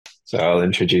So I'll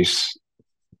introduce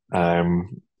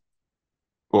um,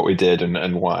 what we did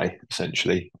and why,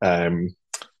 essentially.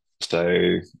 So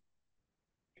you're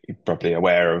probably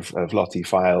aware of Lottie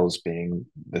files being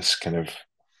this kind of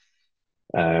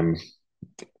um,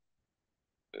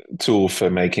 tool for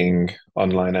making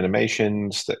online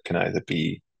animations that can either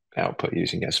be output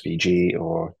using SVG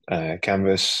or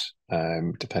Canvas,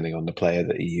 depending on the player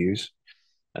that you use.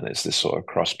 And it's this sort of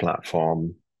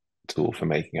cross-platform tool for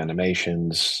making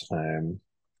animations,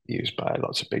 used by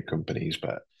lots of big companies,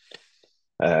 but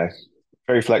uh,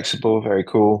 very flexible, very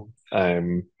cool.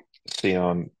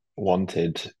 Xeon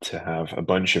wanted to have a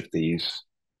bunch of these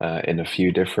in a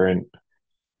few different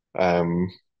um,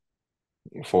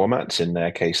 formats. In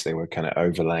their case, they were kind of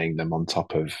overlaying them on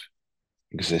top of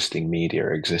existing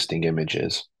media, existing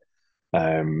images.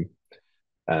 Um,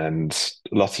 and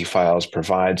Lottie Files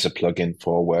provides a plugin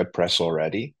for WordPress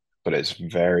already, but it's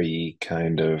very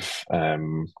kind of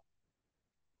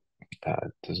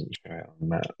doesn't show it on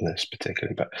that list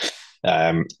particularly, but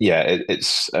yeah,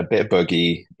 it's a bit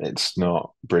buggy. It's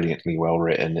not brilliantly well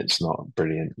written. It's not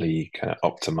brilliantly kind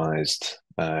of optimized.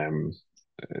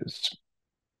 It's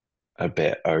a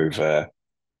bit overdone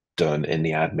in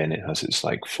the admin. It has its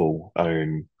like full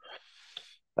own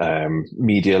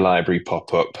media library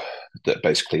pop up that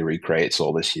basically recreates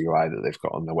all this UI that they've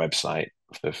got on the website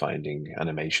for finding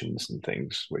animations and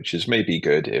things, which is maybe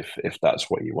good if that's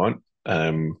what you want.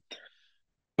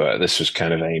 But this was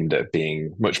kind of aimed at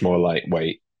being much more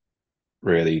lightweight,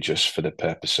 really just for the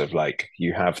purpose of like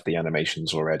you have the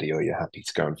animations already, or you're happy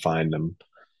to go and find them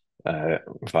uh,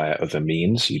 via other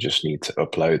means. You just need to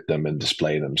upload them and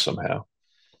display them somehow.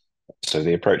 So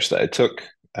the approach that I took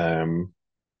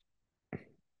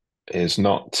is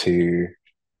not to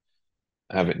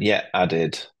haven't yet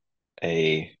added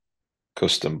a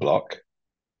custom block.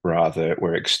 Rather,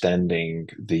 we're extending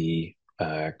the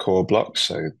core block,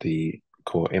 so the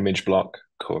core image block,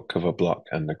 core cover block,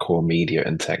 and the core media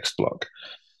and text block.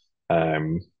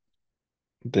 Um,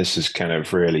 this is kind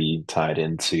of really tied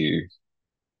into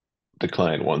the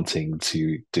client wanting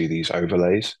to do these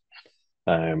overlays.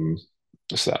 Um,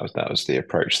 so that was the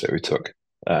approach that we took.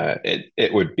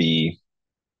 It would be,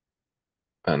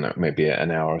 I don't know, maybe an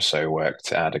hour or so work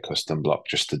to add a custom block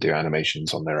just to do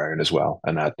animations on their own as well,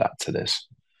 and add that to this,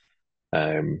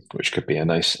 which could be a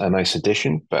nice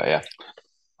addition. But yeah,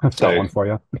 I've got so one for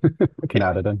you. We can yeah,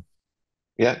 add it in.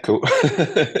 yeah, cool.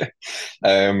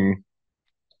 um,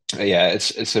 yeah,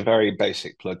 it's a very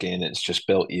basic plugin. It's just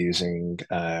built using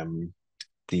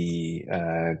the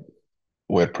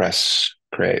WordPress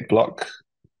create block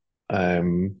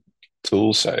um,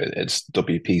 tool. So it's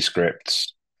WP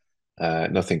scripts,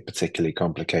 nothing particularly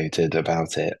complicated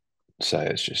about it. So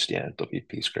it's just, yeah,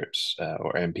 WP scripts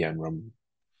or npm run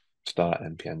start,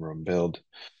 npm run build.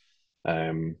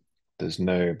 Um, there's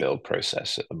no build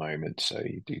process at the moment, so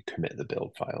you do commit the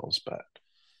build files, but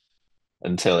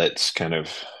until it's kind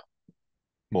of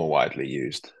more widely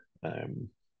used,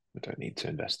 we don't need to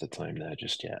invest the time there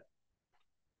just yet.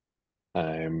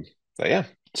 Um, but yeah,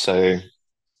 so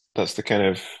that's the kind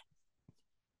of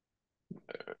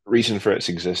reason for its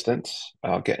existence.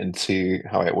 I'll get into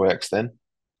how it works then.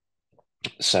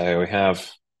 So we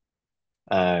have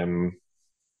um,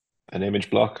 an image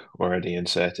block already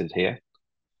inserted here.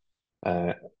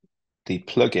 Uh, the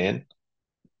plugin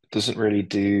doesn't really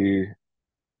do.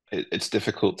 It's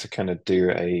difficult to kind of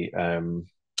do a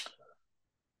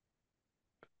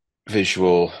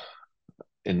visual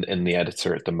in the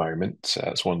editor at the moment. So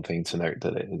that's one thing to note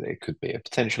that it could be a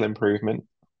potential improvement,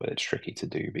 but it's tricky to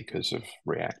do because of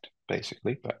React,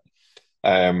 basically. But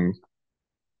um,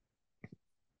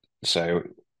 so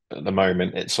at the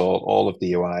moment, it's all of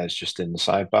the UI is just in the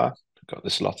sidebar. We've got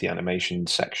this Lottie animation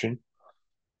section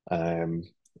um,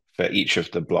 for each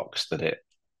of the blocks that it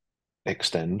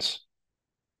extends.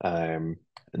 Um,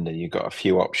 and then you've got a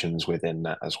few options within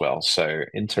that as well. So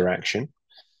interaction,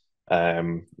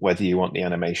 whether you want the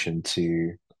animation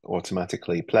to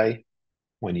automatically play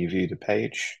when you view the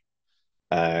page,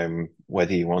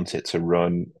 whether you want it to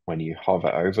run when you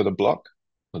hover over the block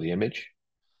or the image,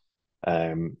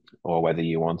 or whether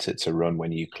you want it to run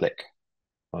when you click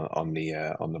on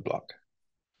the block.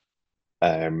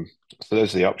 So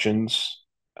those are the options,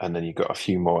 and then you've got a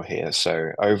few more here.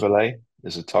 So overlay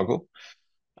is a toggle.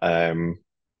 Um,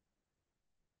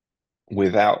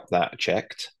 Without that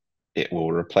checked, it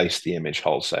will replace the image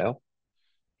wholesale.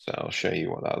 So I'll show you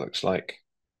what that looks like.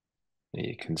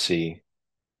 You can see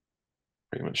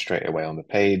pretty much straight away on the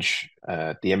page,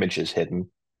 the image is hidden.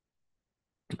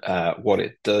 What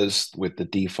it does with the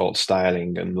default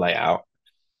styling and layout,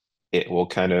 it will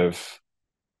kind of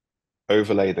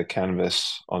overlay the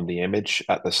canvas on the image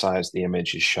at the size the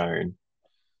image is shown.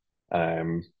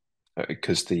 Um,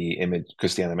 because the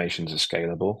animations are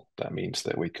scalable, that means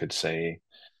that we could say,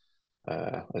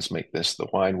 let's make this the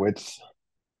wide width.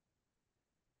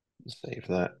 Save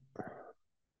that.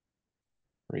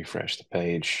 Refresh the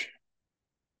page.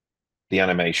 The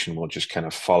animation will just kind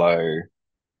of follow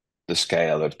the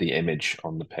scale of the image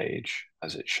on the page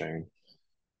as it's shown.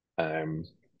 Um,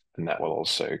 and that will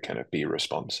also kind of be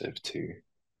responsive to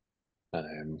I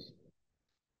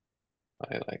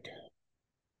like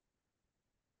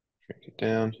shrink it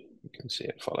down. You can see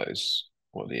it follows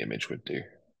what the image would do,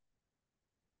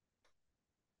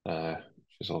 which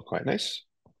is all quite nice.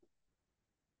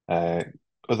 Uh,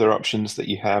 Other options that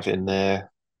you have in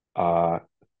there are,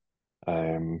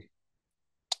 um,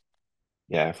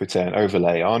 yeah, if we turn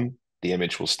overlay on, the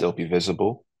image will still be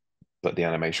visible, but the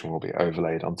animation will be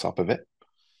overlaid on top of it.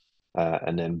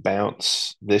 And then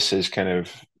bounce, this is kind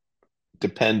of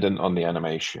dependent on the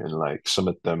animation. Like some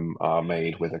of them are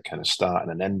made with a kind of start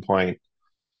and an end point.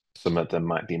 Some of them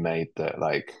might be made that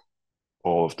like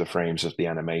all of the frames of the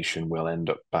animation will end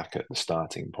up back at the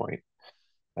starting point.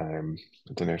 I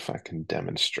don't know if I can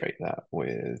demonstrate that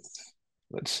with,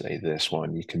 let's say, this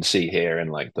one. You can see here in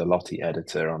like the Lottie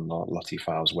editor on the Lottie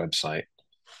Files website.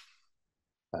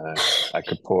 I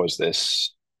could pause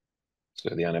this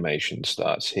so the animation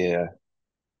starts here,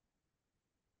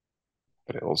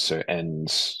 but it also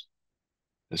ends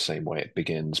the same way it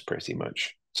begins pretty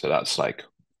much. So that's like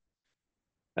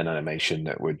an animation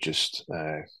that would just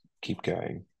keep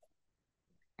going.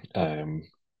 Um,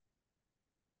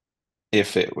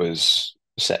 if it was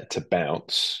set to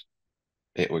bounce,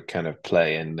 it would kind of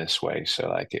play in this way. So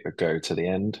like it would go to the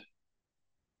end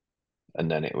and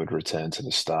then it would return to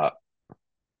the start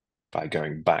by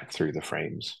going back through the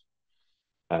frames.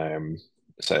 Um,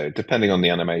 so depending on the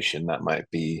animation, that might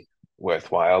be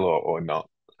worthwhile or not.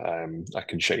 I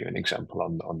can show you an example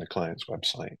on the client's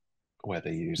website where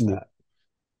they use Mm, that.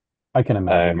 I can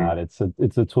imagine Um, that.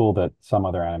 It's a tool that some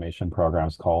other animation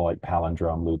programs call like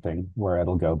palindrome looping, where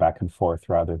it'll go back and forth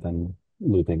rather than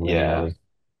looping yeah, linearly.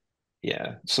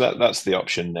 yeah. So that's the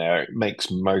option there. It makes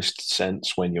most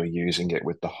sense when you're using it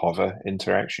with the hover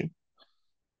interaction.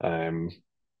 Um,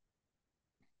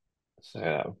 so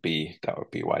that would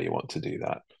be why you want to do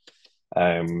that.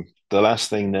 The last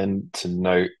thing then to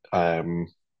note,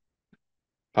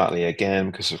 partly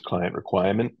again because of client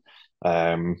requirement,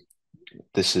 um,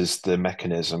 this is the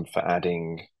mechanism for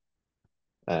adding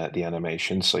the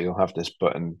animation. So you'll have this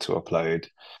button to upload,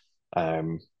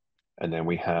 um, and then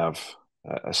we have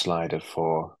a slider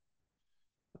for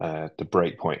the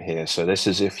breakpoint here. So this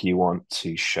is if you want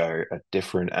to show a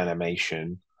different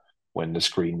animation when the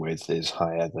screen width is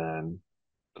higher than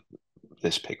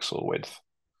this pixel width.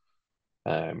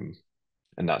 Um,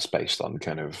 and that's based on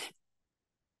kind of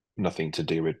nothing to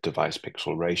do with device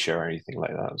pixel ratio or anything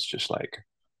like that. It's just like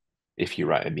if you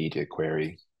write a media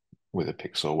query with a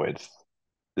pixel width,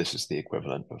 this is the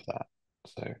equivalent of that.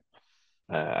 So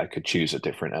I could choose a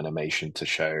different animation to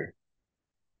show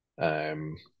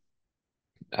um,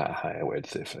 at a higher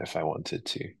width if I wanted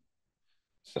to.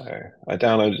 So I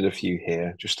downloaded a few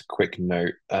here. Just a quick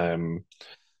note.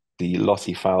 The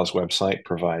Lottie Files website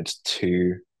provides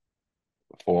two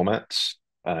formats,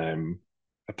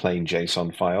 a plain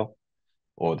JSON file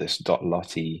or this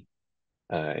 .lottie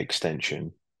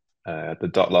extension.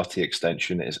 The .lottie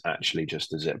extension is actually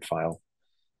just a zip file,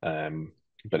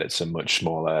 but it's a much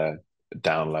smaller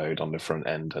download on the front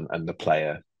end, and the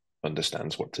player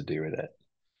understands what to do with it.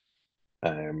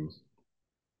 Um,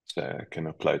 so I can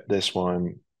upload this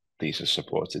one. These are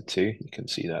supported too. You can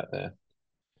see that there,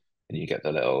 and you get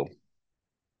the little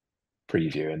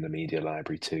preview in the media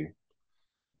library too.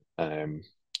 Um,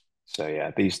 so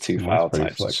yeah, these two Well, that's file pretty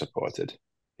types are slick. supported.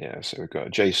 Yeah, so we've got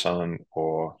JSON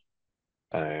or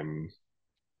um,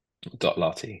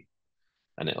 .lottie,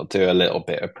 and it'll do a little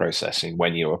bit of processing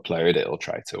when you upload. It'll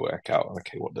try to work out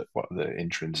okay what are the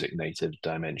intrinsic native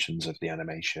dimensions of the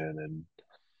animation and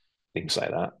things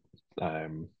like that.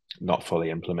 Not fully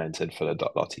implemented for the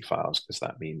 .lottie files because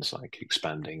that means like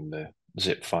expanding the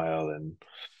zip file, and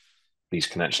these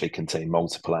can actually contain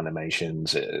multiple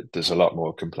animations. There's a lot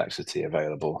more complexity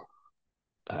available.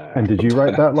 And did you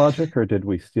write that logic, or did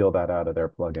we steal that out of their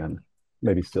plugin?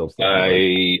 Maybe steals the wrong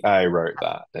word. I wrote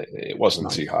that. It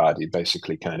wasn't too Nice. hard. You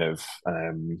basically kind of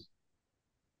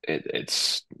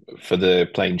it's for the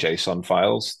plain JSON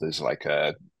files. There's like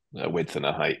a width and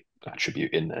a height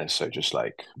attribute in there. So just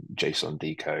like JSON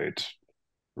decode,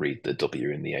 read the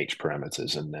W and the H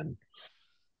parameters, and then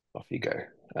off you go.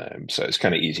 So it's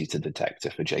kind of easy to detect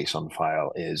if a JSON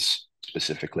file is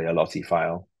specifically a Lottie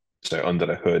file. So under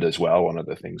the hood as well, one of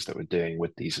the things that we're doing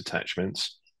with these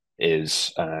attachments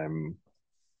is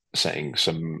setting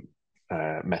some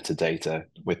metadata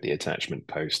with the attachment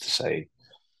post to say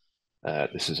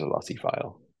this is a Lottie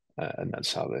file, and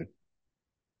that's how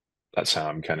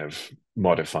I'm kind of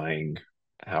modifying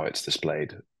how it's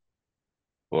displayed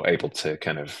or able to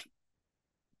kind of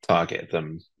target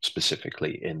them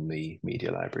specifically in the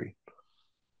media library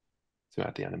to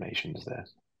add the animations there.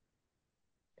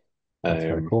 That's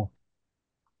very Um, cool.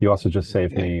 You also just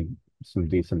saved yeah. me some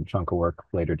decent chunk of work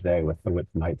later today with the width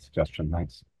and height suggestion.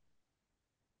 Thanks.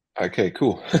 Okay,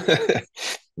 cool.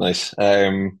 Nice.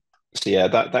 So yeah,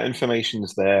 that information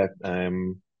is there.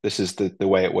 This is the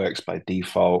way it works by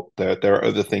default. There are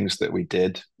other things that we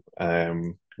did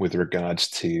with regards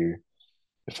to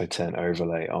if I turn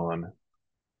overlay on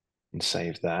and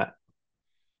save that.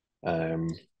 Um,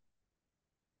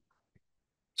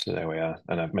 so there we are,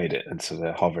 and I've made it into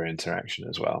the hover interaction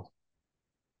as well.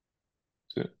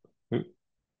 So, oop,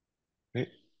 wait,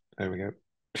 there we go.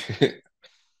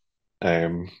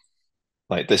 Um,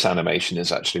 like this animation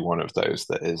is actually one of those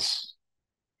that is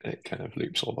it kind of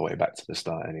loops all the way back to the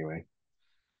start anyway.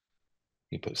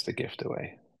 He puts the gift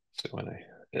away. So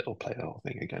it'll play the whole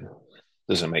thing again.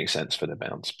 Doesn't make sense for the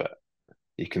bounce, but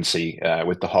you can see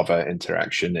with the hover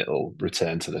interaction, it'll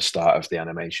return to the start of the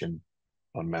animation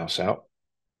on mouse out,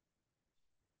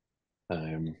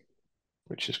 um,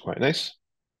 which is quite nice.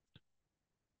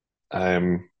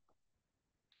 Um,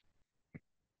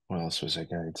 what else was I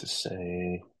going to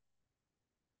say?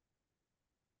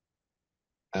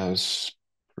 That was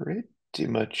pretty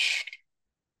much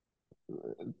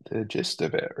the gist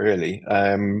of it, really.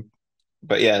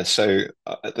 But yeah, so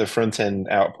the front end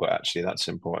output, actually, that's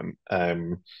important.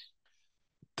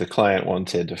 The client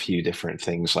wanted a few different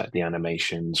things, like the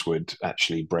animations would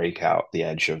actually break out the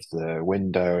edge of the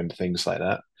window and things like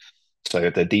that. So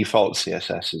the default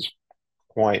CSS is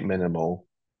quite minimal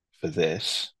for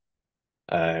this.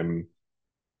 Um,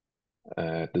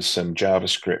 there's some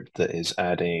JavaScript that is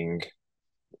adding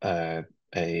a,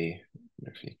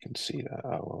 if you can see that,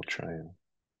 I'll try and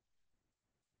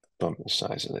bump the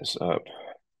size of this up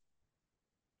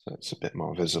so it's a bit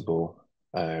more visible.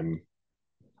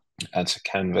 Adds a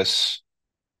canvas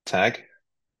tag.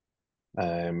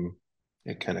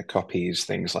 It kind of copies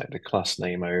things like the class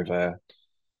name over,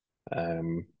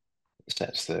 um,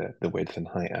 sets the width and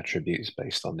height attributes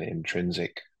based on the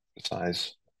intrinsic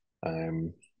size,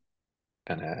 um,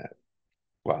 and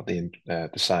well the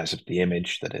size of the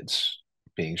image that it's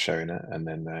being shown at, and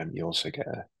then you also get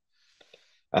a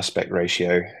aspect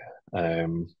ratio,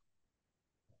 um,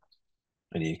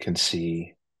 and you can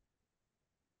see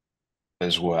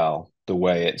as well the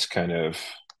way it's kind of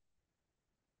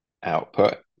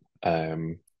output.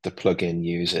 The plugin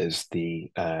uses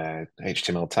the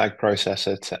HTML tag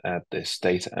processor to add this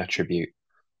data attribute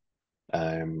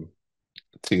um,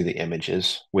 to the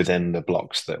images within the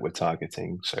blocks that we're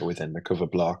targeting. So within the cover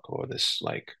block or this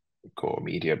like core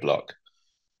media block,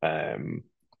 um,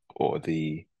 or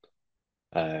the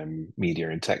media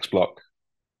and text block,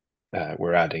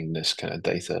 we're adding this kind of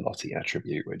data Lottie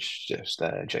attribute, which is just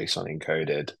JSON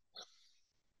encoded,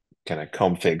 kind of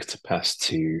config to pass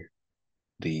to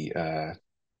the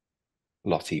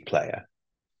Lottie player,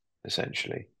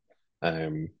 essentially.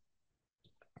 Um,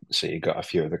 so you've got a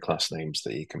few of the class names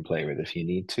that you can play with if you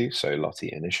need to. So Lottie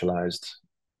initialized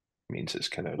means it's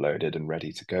kind of loaded and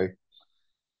ready to go.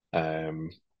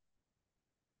 And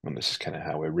this is kind of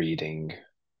how we're reading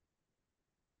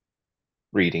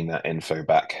that info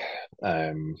back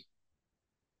on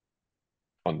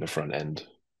the front end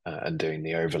and doing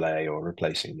the overlay or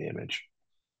replacing the image.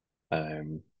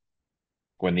 Um,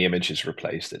 when the image is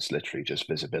replaced, it's literally just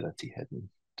visibility hidden,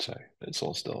 so it's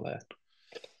all still there.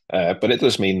 But it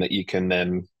does mean that you can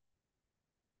then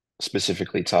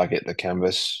specifically target the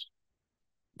canvas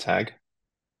tag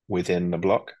within the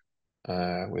block,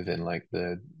 within like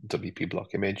the WP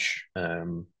block image,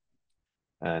 and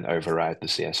override the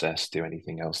CSS, do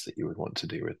anything else that you would want to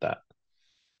do with that.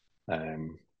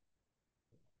 Um,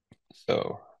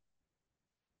 so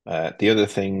the other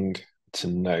thing to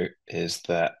note is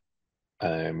that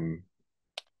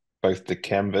both the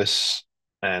canvas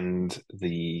and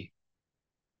the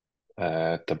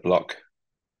block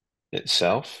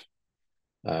itself.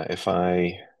 If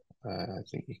I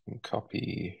think you can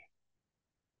copy.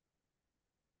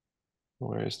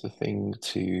 Where is the thing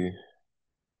to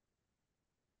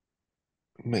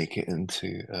make it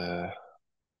into a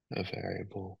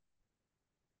variable?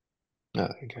 No,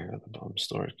 I think I got the bottom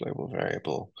storage global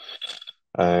variable.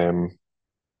 Um,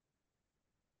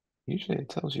 Usually it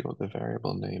tells you what the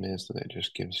variable name is that it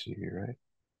just gives you, right?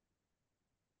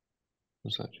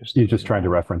 Was that just You're a just trying to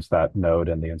normal? reference that node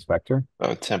in the inspector.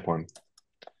 Oh, temp one.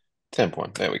 Temp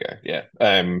one. There we go. Yeah.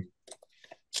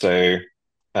 So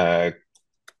uh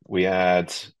we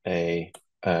add a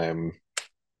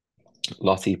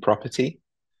Lottie property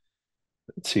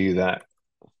to that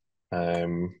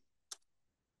um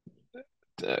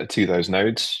to those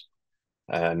nodes,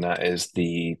 and that is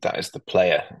the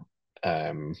player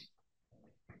um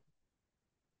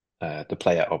the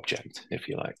player object, if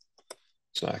you like.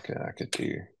 So I could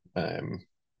do um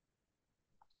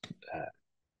uh,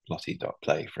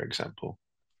 Lottie.play, for example,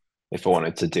 if I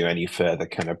wanted to do any further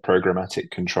kind of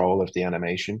programmatic control of the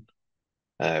animation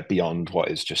beyond what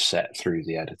is just set through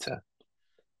the editor.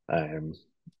 Um,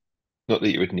 Not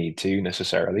that you would need to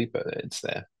necessarily, but it's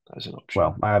there as an option.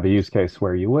 Well, I have a use case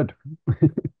where you would,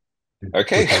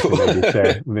 Okay, which I cool. can maybe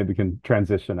share. Maybe we can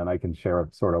transition and I can share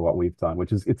sort of what we've done,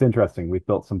 which is it's interesting. We've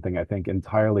built something I think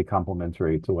entirely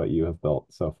complementary to what you have built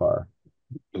so far.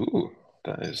 Ooh,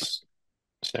 that is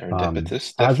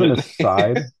serendipitous, As an definitely.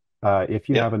 aside, if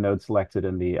you Yeah. have a node selected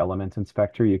in the element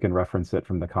inspector, you can reference it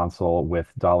from the console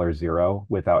with $0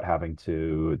 without having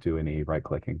to do any right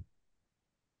clicking.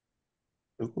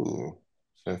 Ooh.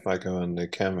 So if I go on the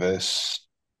canvas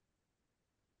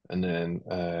and then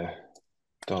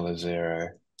 $0,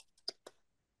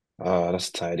 oh, that's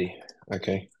tidy.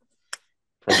 Okay.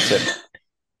 Pro tip.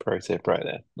 Pro tip right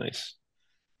there. Nice.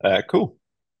 Cool.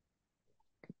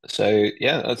 So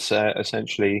yeah, that's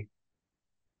essentially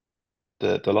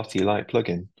the Lottie Lite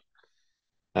plugin.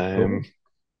 Um, Cool.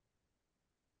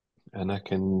 and I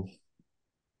can,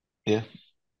 yeah,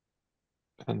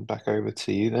 and back over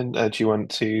to you then. Do you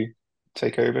want to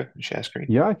take over and share screen?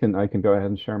 Yeah, I can go ahead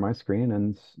and share my screen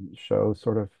and show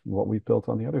sort of what we've built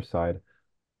on the other side.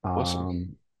 Awesome.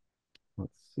 Um,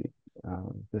 let's see.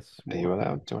 This Are you one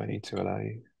allowed? Do I need to allow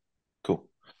you? Cool.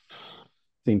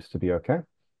 seems to be okay.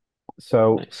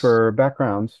 So Nice. for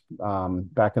background,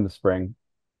 back in the spring,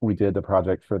 we did a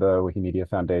project for the Wikimedia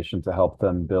Foundation to help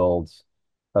them build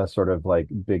a sort of like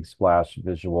big splash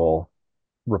visual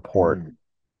report. Mm,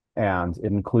 And it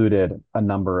included a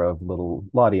number of little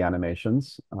Lottie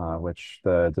animations, which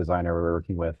the designer we were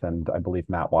working with, and I believe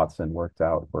Matt Watson worked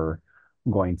out were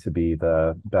going to be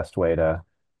the best way to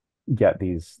get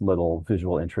these little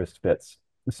visual interest bits.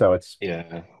 So it's,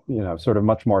 yeah. sort of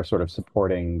much more sort of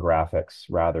supporting graphics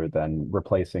rather than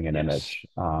replacing an Yes. image.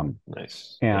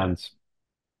 Nice. Yeah. And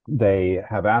they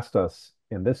have asked us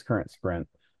in this current sprint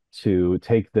to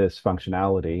take this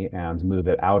functionality and move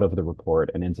it out of the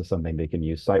report and into something they can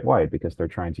use site-wide because they're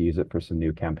trying to use it for some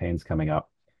new campaigns coming up.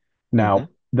 Hmm. Now,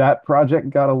 that project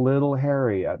got a little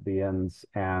hairy at the end,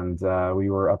 and we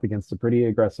were up against a pretty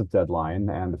aggressive deadline,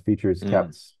 and the features Mm,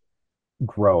 kept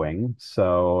growing.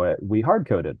 So we hard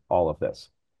coded all of this.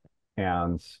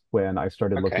 And when I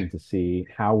started looking okay. to see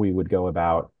how we would go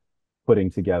about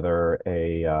putting together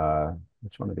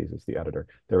which one of these is the editor?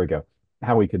 There we go.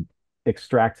 How we could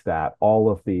extract that, all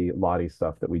of the Lottie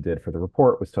stuff that we did for the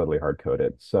report was totally hard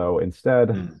coded. So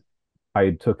instead, Mm,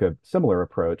 I took a similar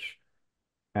approach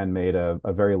and made a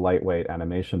very lightweight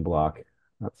animation block.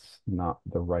 That's not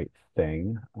the right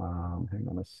thing. Hang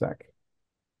on a sec.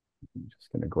 I'm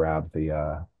just going to grab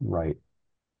the right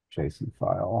JSON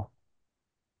file.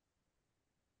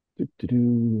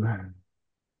 Doo-doo-doo.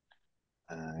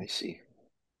 I see.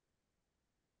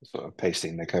 Sort of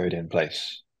pasting the code in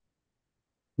place.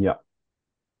 Yeah.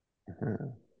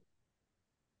 Mhm.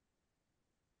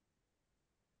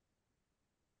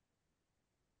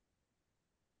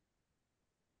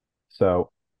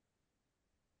 So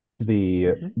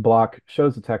the Mhm. block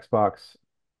shows the text box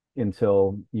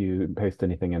until you paste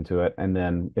anything into it, and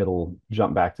then it'll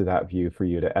jump back to that view for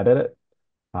you to edit it.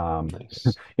 Um,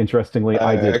 Nice. Interestingly,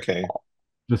 I did Okay.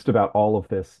 just about all of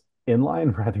this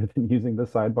inline rather than using the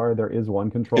sidebar. There is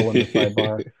one control in the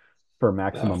sidebar for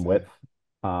Ah, maximum width. fair.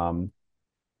 Um,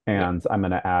 Yeah. and I'm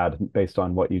going to add, based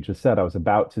on what you just said, I was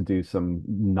about to do some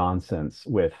nonsense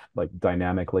with like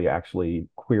dynamically actually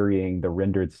querying the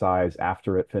rendered size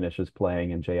after it finishes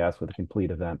playing in JS with a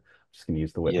complete event. I'm just going to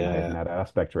use the width and height and Yeah. add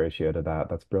aspect ratio to that.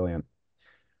 That's brilliant.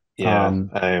 Yeah.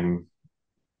 Um,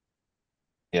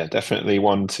 Yeah, definitely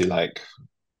one to like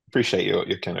appreciate your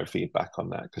kind of feedback on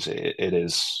that because it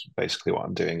is basically what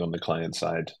I'm doing on the client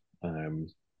side. Um,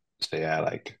 so yeah,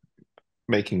 like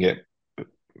making it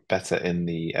better in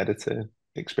the editor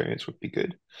experience would be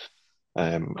good.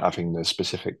 Having the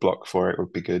specific block for it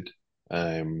would be good.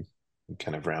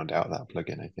 Kind of round out that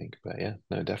plugin, I think. But yeah,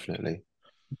 no, definitely.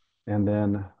 and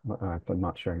then I'm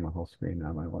not sharing my whole screen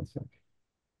now. My one sec.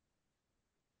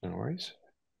 No worries.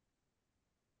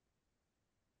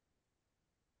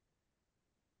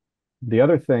 The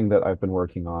other thing that I've been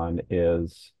working on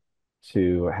is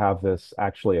to have this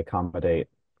actually accommodate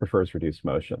prefers reduced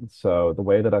motion. So the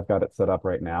way that I've got it set up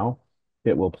right now,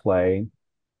 it will play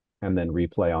and then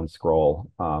replay on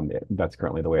scroll. That's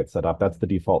currently the way it's set up. That's the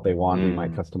default they want. We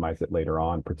might Mm, customize it later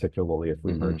on, particularly if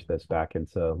we hmm merge this back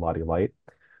into Lottie Lite.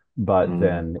 But mm,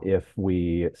 then if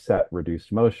we set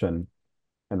reduced motion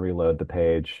and reload the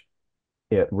page,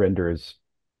 it renders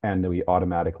and we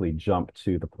automatically jump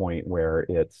to the point where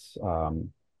it's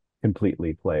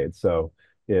completely played. So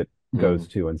it goes mm.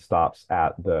 to and stops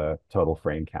at the total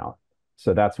frame count.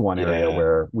 So that's one area Yeah,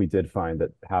 where we did find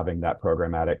that having that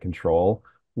programmatic control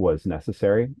was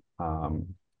necessary.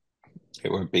 Um,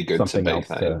 it would be good to Something bake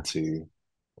else that to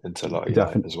into Lottie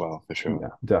Lite definitely, as well, for sure. yeah,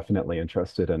 definitely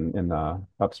interested in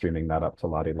upstreaming that up to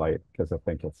Lottie Lite because I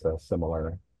think it's a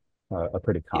similar, a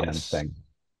pretty common Yes. thing.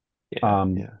 Yeah,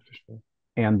 Um, yeah, for sure.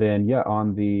 and then yeah,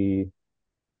 on the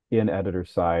in editor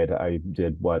side, I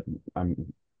did what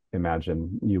I'm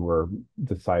imagine you were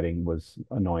deciding was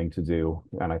annoying to do,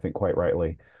 and I think quite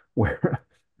rightly, where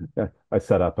I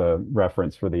set up a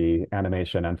reference for the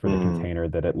animation and for the Mm, container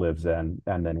that it lives in,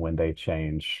 and then when they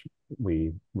change,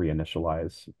 we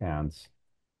reinitialize and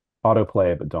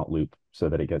autoplay, but don't loop so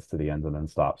that it gets to the end and then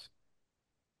stops.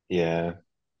 yeah.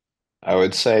 I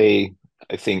would say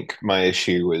I think my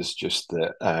issue was just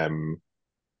that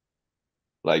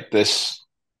like this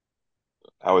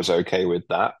I was okay with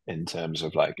that in terms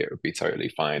of like it would be totally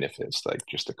fine if it's like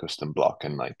just a custom block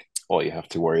and like all you have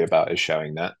to worry about is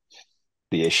showing that.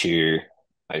 The issue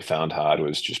I found hard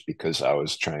was just because I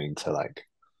was trying to like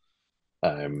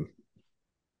um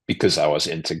because I was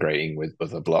integrating with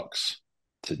other blocks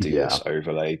to do Yeah, this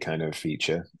overlay kind of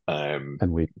feature.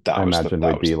 and I That was imagine that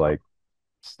we'd was be the like problem.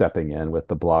 stepping in with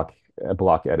the block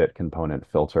edit component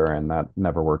filter, and that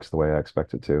never works the way I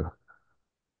expect it to.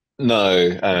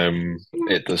 No,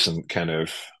 it doesn't kind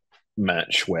of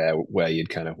match where you'd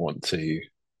kind of want to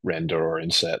render or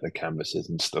insert the canvases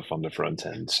and stuff on the front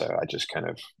end. So I just kind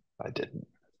of I didn't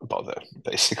bother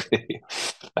basically.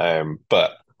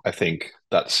 But I think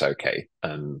that's okay.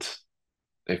 And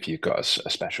if you've got a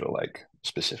special like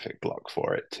specific block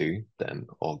for it too, then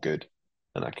all good.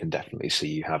 And I can definitely see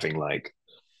you having like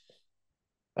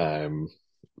um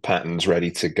patterns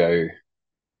ready to go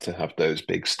to have those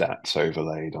big stats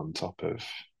overlaid on top of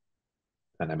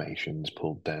animations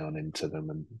pulled down into them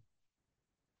and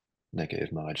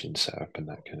negative margin setup and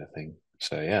that kind of thing.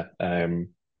 So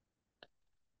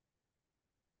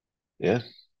yeah,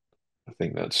 I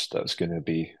think that's going to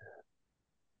be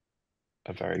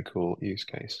a very cool use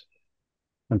case.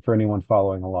 And for anyone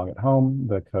following along at home,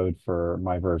 the code for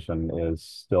my version is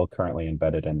still currently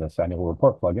embedded in this annual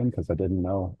report plugin because I didn't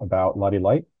know about Lottie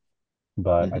Light.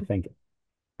 But I Hmm. think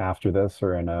after this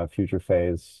or in a future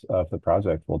phase of the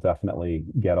project, we'll definitely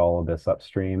get all of this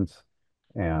upstreamed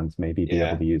and maybe be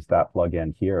able Yeah, to use that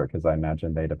plugin here because I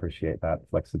imagine they'd appreciate that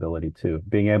flexibility too.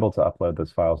 Being able to upload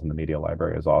those files in the media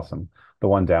library is awesome. The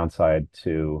one downside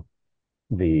to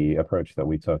the approach that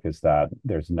we took is that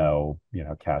there's no,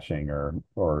 caching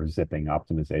or zipping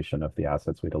optimization of the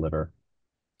assets we deliver.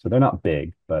 So they're not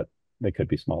big, but they could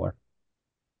be smaller.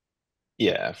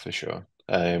 yeah, for sure.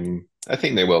 I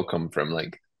think they will come from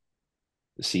like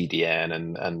the CDN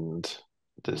and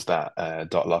there's that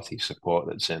 .lottie support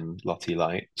that's in Lottie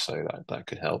Lite, so that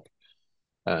could help.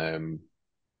 Um,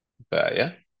 but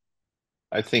yeah,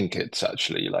 I think it's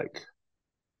actually like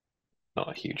not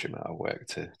a huge amount of work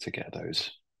to get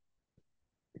those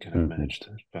kind of Mhm. merged.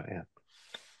 But yeah,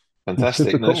 Well,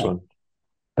 super fantastic, nice cool. one.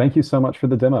 Thank you so much for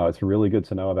the demo. It's really good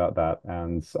to know about that.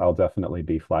 And I'll definitely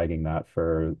be flagging that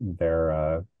for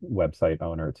their website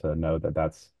owner to know that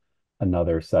that's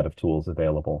another set of tools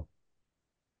available.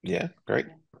 Yeah, great.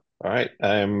 All right.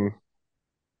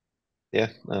 Yeah,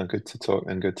 good to talk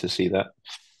and good to see that.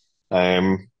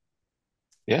 Um,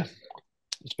 yeah,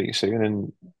 speak soon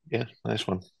and yeah, nice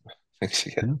one. Thanks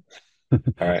again. Yeah.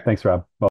 All right. Thanks, Rob.